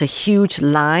there was a huge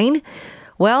line.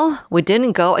 Well, we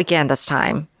didn't go again this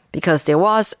time because there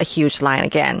was a huge line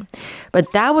again.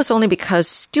 But that was only because,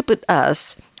 stupid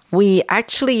us, we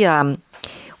actually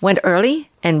went early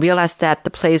and realized that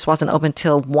the place wasn't open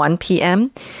till 1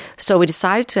 p.m. So we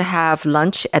decided to have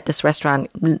lunch at this restaurant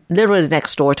literally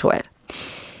next door to it.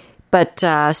 But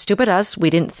stupid us, we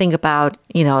didn't think about,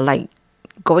 like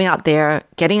going out there,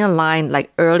 getting in line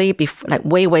like early, like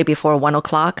way before 1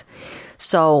 o'clock.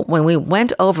 So when we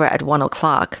went over at 1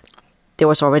 o'clock, there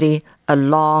was already a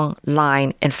long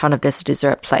line in front of this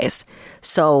dessert place.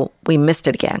 So we missed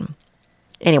it again.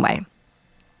 Anyway,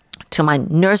 to my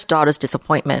nurse daughter's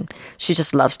disappointment, she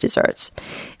just loves desserts.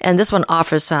 And this one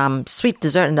offers sweet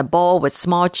dessert in a bowl with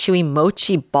small chewy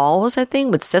mochi balls, I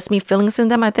think, with sesame fillings in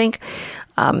them, I think.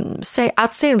 I'd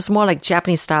say it was more like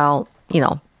Japanese style,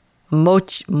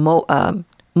 mochi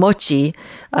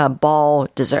ball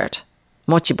dessert.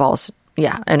 Mochi balls.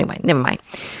 Yeah, anyway, never mind.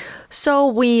 So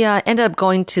we ended up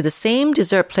going to the same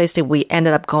dessert place that we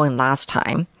ended up going last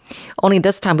time. Only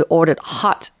this time we ordered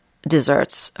hot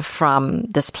desserts from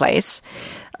this place.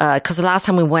 Because the last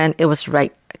time we went, it was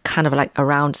kind of like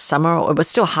around summer, or it was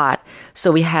still hot.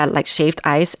 So we had like shaved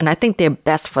ice, and I think they're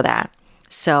best for that.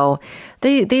 So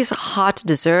these hot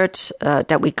desserts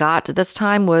that we got this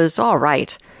time was all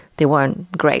right. They weren't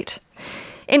great.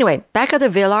 Anyway, back at the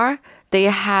villa, they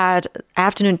had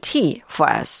afternoon tea for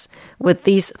us with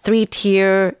these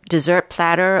 3-tier dessert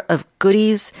platter of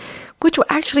goodies, which were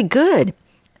actually good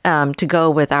to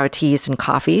go with our teas and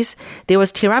coffees. There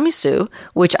was tiramisu,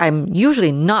 which I'm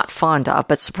usually not fond of,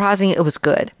 but surprisingly it was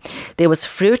good. There was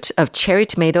fruit of cherry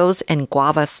tomatoes and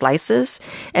guava slices,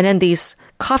 and then these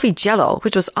coffee jello,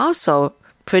 which was also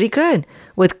pretty good,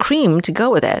 with cream to go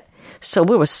with it. So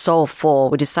we were so full,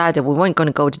 we decided we weren't going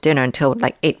to go to dinner until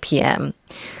like 8 p.m.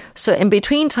 So in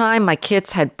between time, my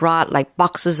kids had brought like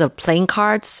boxes of playing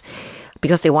cards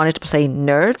because they wanted to play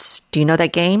Nerds. Do you know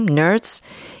that game, Nerds?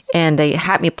 And they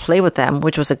had me play with them,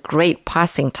 which was a great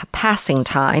passing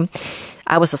time.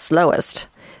 I was the slowest.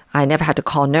 I never had to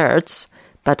call nerds,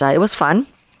 but it was fun.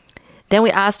 Then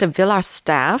we asked the villa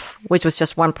staff, which was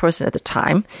just one person at the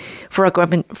time, for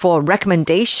a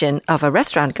recommendation of a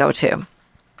restaurant to go to.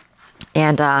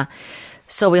 And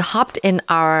so we hopped in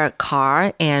our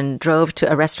car and drove to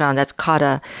a restaurant that's called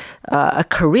a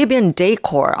Caribbean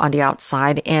decor on the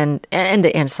outside and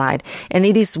the inside. And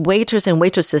these waiters and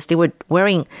waitresses, they were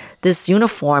wearing this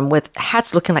uniform with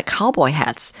hats looking like cowboy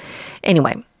hats.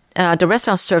 Anyway, the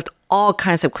restaurant served all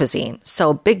kinds of cuisine.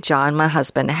 So Big John, my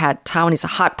husband, had Taiwanese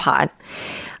hot pot,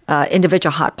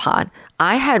 individual hot pot.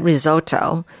 I had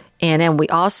risotto. And then we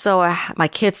also, my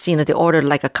kids, they ordered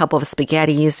like a couple of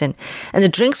spaghettis and the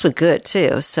drinks were good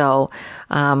too. So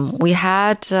we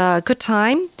had a good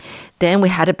time. Then we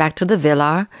headed back to the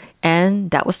villa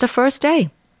and that was the first day.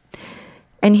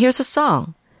 And here's a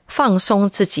song, 放松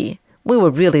自己. We were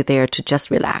really there to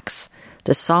just relax.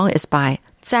 The song is by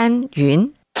Zhan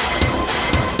Yun.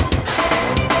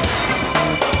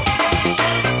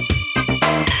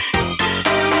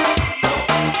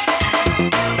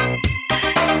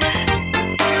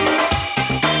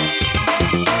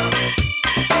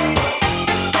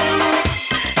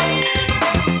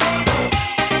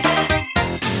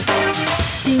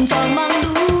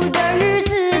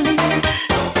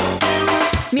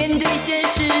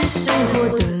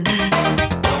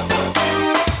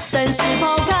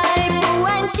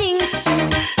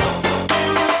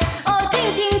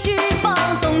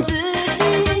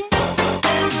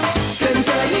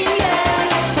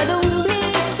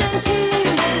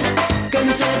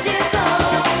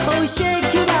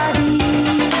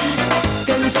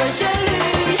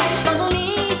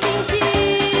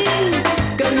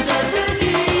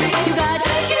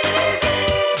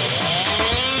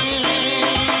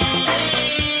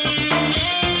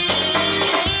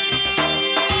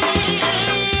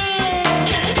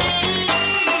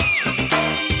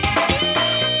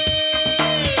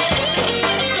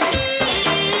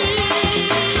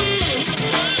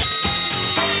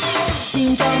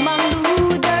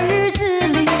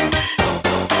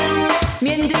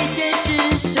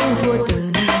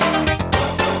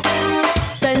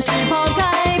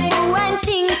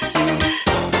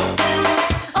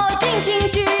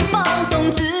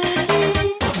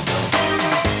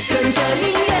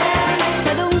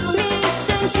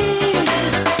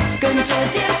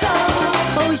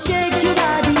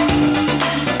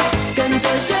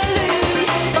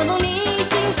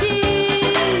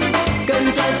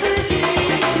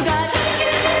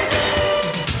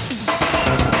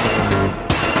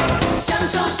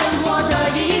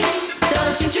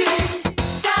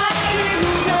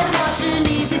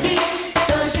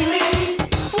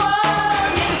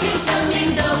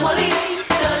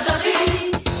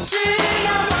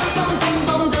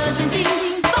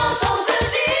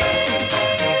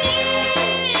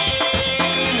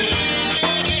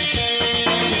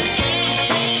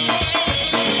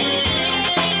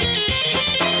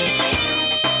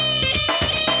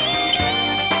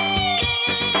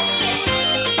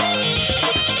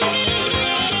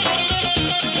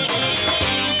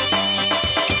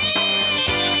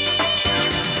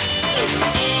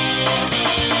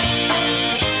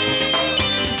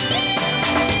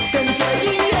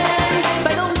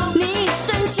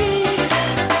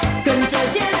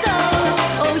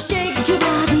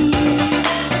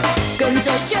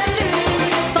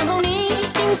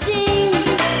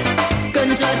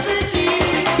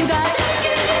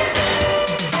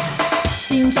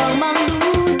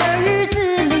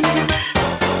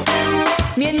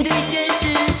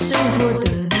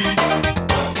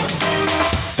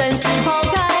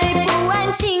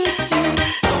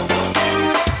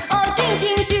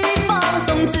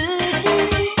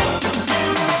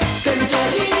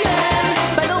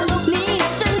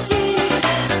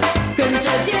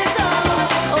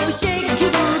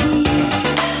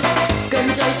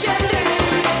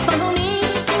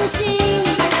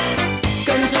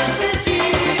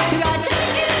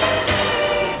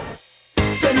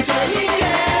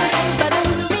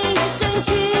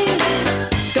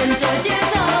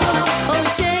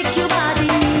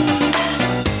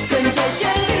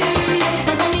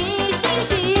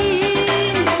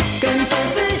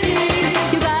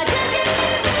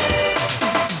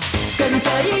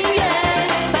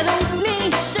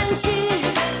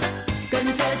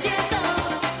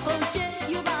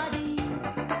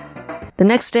 The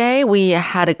next day, we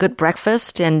had a good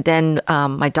breakfast, and then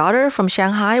my daughter from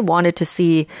Shanghai wanted to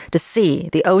see the sea,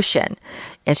 the ocean,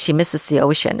 and she misses the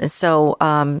ocean. And so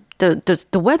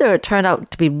the weather turned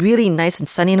out to be really nice and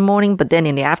sunny in the morning, but then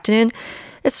in the afternoon,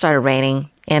 it started raining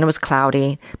and it was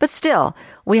cloudy. But still,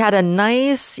 we had a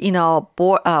nice, walk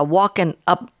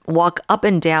up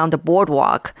and down the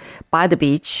boardwalk by the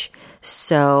beach.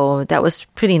 So that was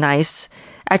pretty nice.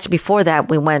 Actually, before that,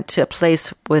 we went to a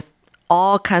place with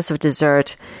all kinds of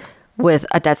dessert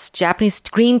that's Japanese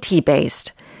green tea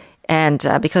based. And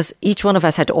because each one of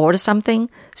us had to order something,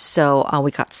 so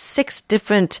we got 6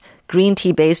 different green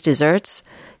tea based desserts.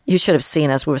 You should have seen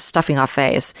us. We were stuffing our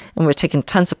face and we were taking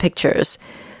tons of pictures.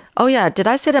 Oh yeah, did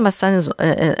I say that my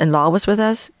son-in-law was with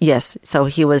us? Yes, so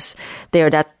he was there.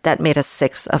 That made us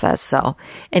 6 of us. So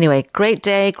anyway, great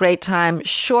day, great time,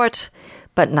 short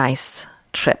but nice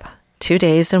trip. 2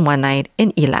 days and 1 night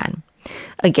in Yilan.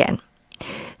 Again,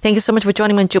 thank you so much for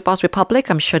joining me in Jukebox Republic.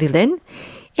 I'm Shirley Lin.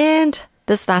 And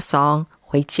this last song,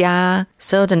 回家.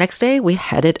 So the next day, we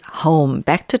headed home,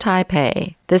 back to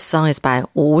Taipei. This song is by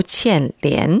Wu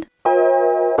Qianlian.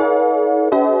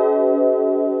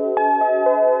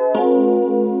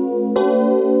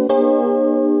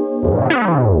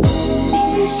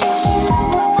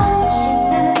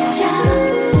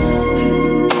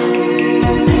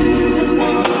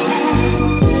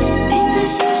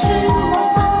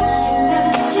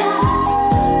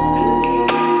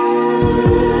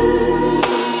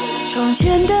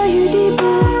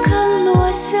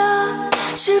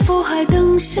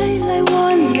谁来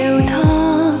挽留它？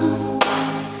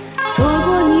错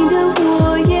过你的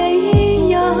我也一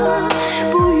样，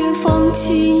不愿放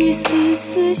弃一丝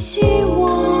丝希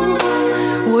望。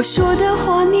我说的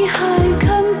话你还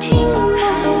肯听吗？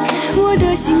我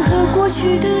的心和过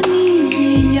去的你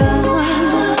一样，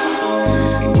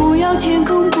不要天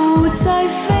空不再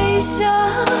飞翔，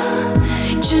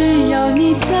只要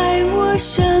你在我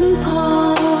身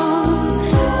旁。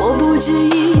我不止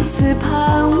一次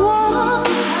盼望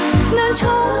能重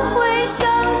回相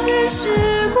聚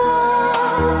时光，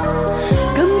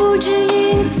更不止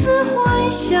一次幻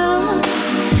想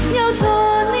要做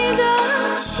你的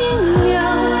新娘。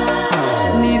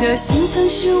你的心曾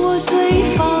是我最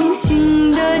放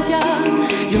心的家，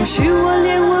容许我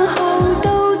连问候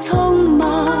都匆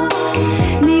忙。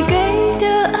你给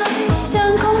的爱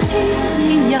像空气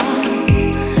一样，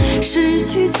失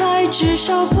去才知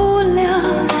少不了。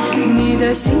你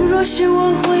的心若是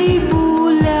我回不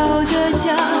了的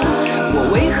家，我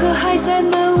为何还在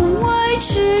门外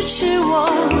痴痴望？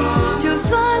就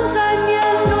算再面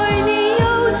对你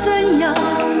又怎样？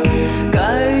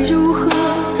该如何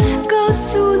告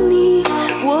诉你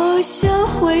我想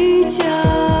回家？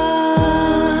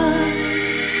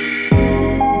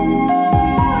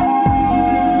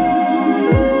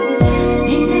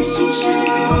你的心是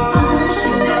我放心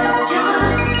的家。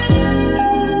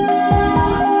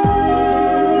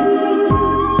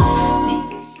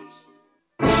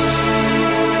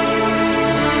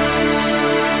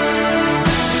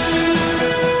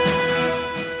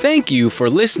Thank you for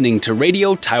listening to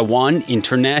Radio Taiwan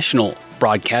International,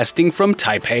 broadcasting from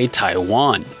Taipei,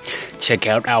 Taiwan. Check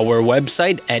out our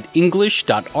website at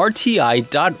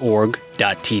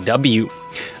english.rti.org.tw.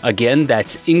 Again,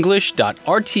 that's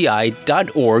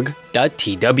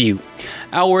english.rti.org.tw.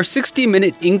 Our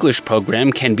 60-minute English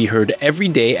program can be heard every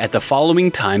day at the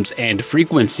following times and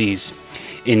frequencies.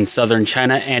 In southern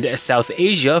China and South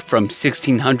Asia from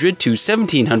 1600 to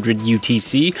 1700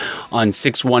 UTC on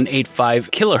 6185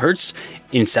 kHz.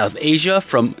 In South Asia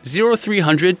from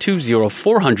 0300 to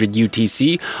 0400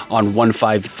 UTC on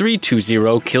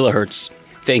 15320 kHz.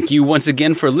 Thank you once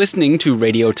again for listening to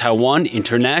Radio Taiwan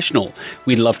International.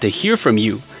 We'd love to hear from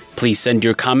you. Please send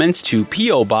your comments to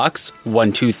P.O. Box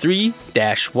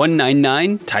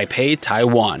 123-199 Taipei,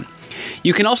 Taiwan.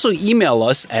 You can also email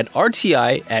us at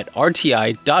rti@rti.org.tw.